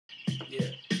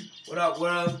What up,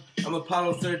 world? I'm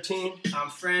Appolo13. I'm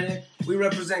Frantik. We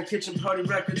represent Kitchen Party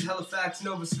Records, Halifax,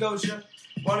 Nova Scotia.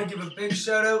 Want to give a big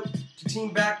shout out to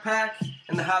Team Backpack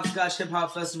and the Hopscotch Hip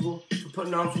Hop Festival for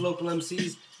putting on for local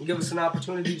MCs and give us an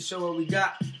opportunity to show what we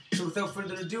got. So without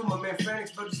further ado, my man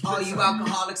Frantik's about to spit All you something.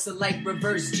 alcoholics are like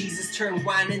reverse Jesus. Turn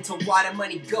wine into water.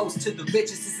 Money goes to the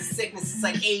richest. It's a sickness. It's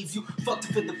like AIDS. You fucked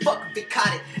it for the fuck of it.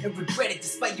 Caught it and regret it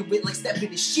despite your wit like stepping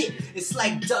to shit. It's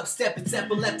like dubstep. It's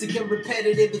epileptic and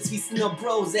repetitive. It's feasting on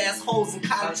bros, assholes, and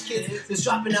college kids. It's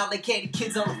dropping out like candy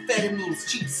kids on amphetamines.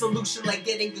 Cheap solution like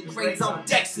getting the grades on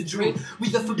Dexedrine. We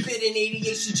the forbidden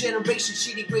ADHD generation.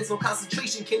 Shitty grades, no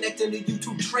concentration. Connecting to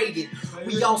YouTube traded.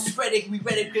 We all spread it. We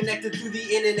read it connected through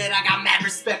the internet. I got mad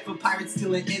respect for pirates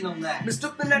stealing intellect.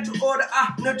 Mistook the natural order,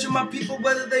 I nurture my people,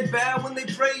 whether they bow when they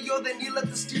pray or they kneel at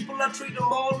the steeple. I treat them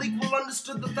all equal,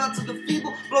 understood the thoughts of the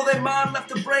feeble. Blow their mind, left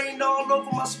the brain all over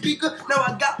my speaker. Now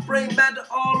I got brain matter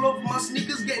all over my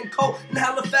sneakers. Getting cold in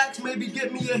Halifax, maybe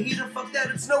get me a heater. Fuck that,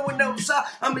 it's snowing outside.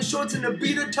 I'm in shorts and a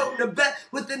beater, toting a bat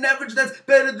with an average that's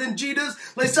better than Jeter's.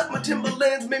 Lace up my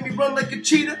Timberlands, made me run like a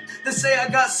cheetah. They say I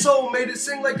got soul, made it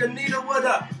sing like Anita. What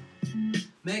up?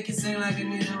 Make it sing like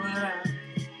Anita, what up?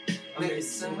 Make it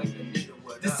sing like Anita.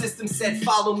 What The up? system said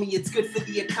follow me, it's good for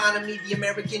the economy, the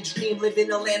American dream, live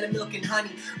in a land of milk and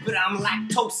honey. But I'm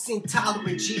lactose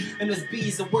intolerant, G, and us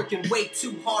bees are working way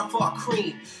too hard for our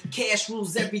cream. Cash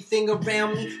rules everything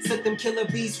around me, set them killer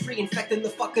bees free, infecting the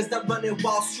fuckers that run in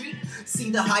Wall Street. See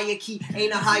the hierarchy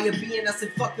ain't a higher being, I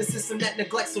said fuck the system that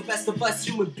neglects the rest of us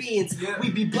human beings. Yeah. We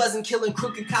be buzzing, killing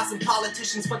crooked cops and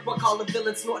politicians, fuck what collar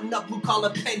villains, snorting up blue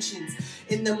collar pensions.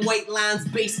 In them white lines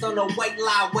based on a white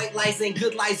lie, white lies ain't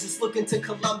good lies, just looking to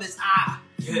Columbus,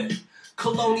 Yeah.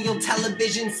 Colonial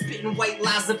television, spitting white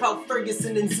lies about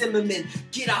Ferguson and Zimmerman.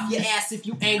 Get off your ass if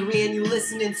you angry and you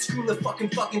listening. Screw the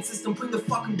fucking system, bring the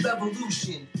fucking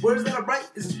revolution. Words that I write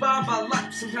is inspired by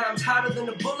life. Sometimes hotter than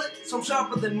a bullet, some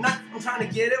sharper than a knife. I'm trying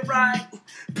to get it right.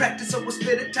 Practice over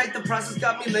spit it tight. The process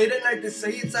got me late at night. They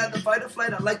say it's either fight or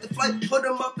flight. I like the flight, put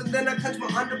them up and then I catch my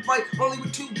underbite. Only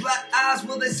with two black eyes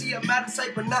will they see I'm out of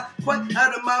sight, but not quite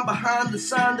out of mind. Behind the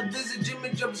sign, the visage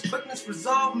image of his quickness,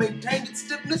 resolve, maintain its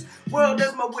stiffness. World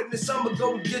as my witness, I'ma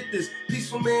go get this.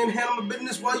 Peaceful man, handle my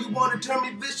business while you wanna turn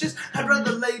me vicious. I'd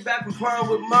rather lay back and climb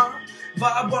with my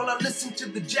vibe while I listen to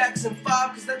the Jackson 5,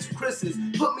 cause that's Chris is.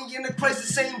 Put me in a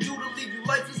crisis, same dude to leave you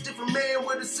lifeless. Different man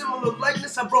with a similar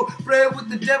likeness. I broke bread with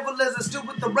the devil as I stood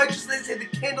with the righteous. They say the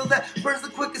candle that burns the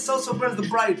quickest also burns the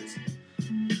brightest.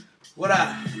 What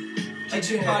up?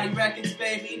 Kitchen Party Records,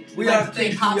 baby. We We'd are like to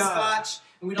thank KPR. Hopscotch,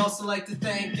 and we'd also like to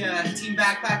thank Team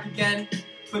Backpack again,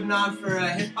 putting on for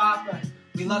hip-hop.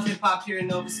 We love hip-hop here in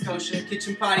Nova Scotia.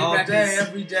 Kitchen Party All Records. day,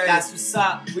 every day. That's what's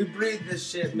up. We breathe this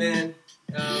shit, man.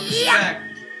 Yeah.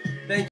 Respect.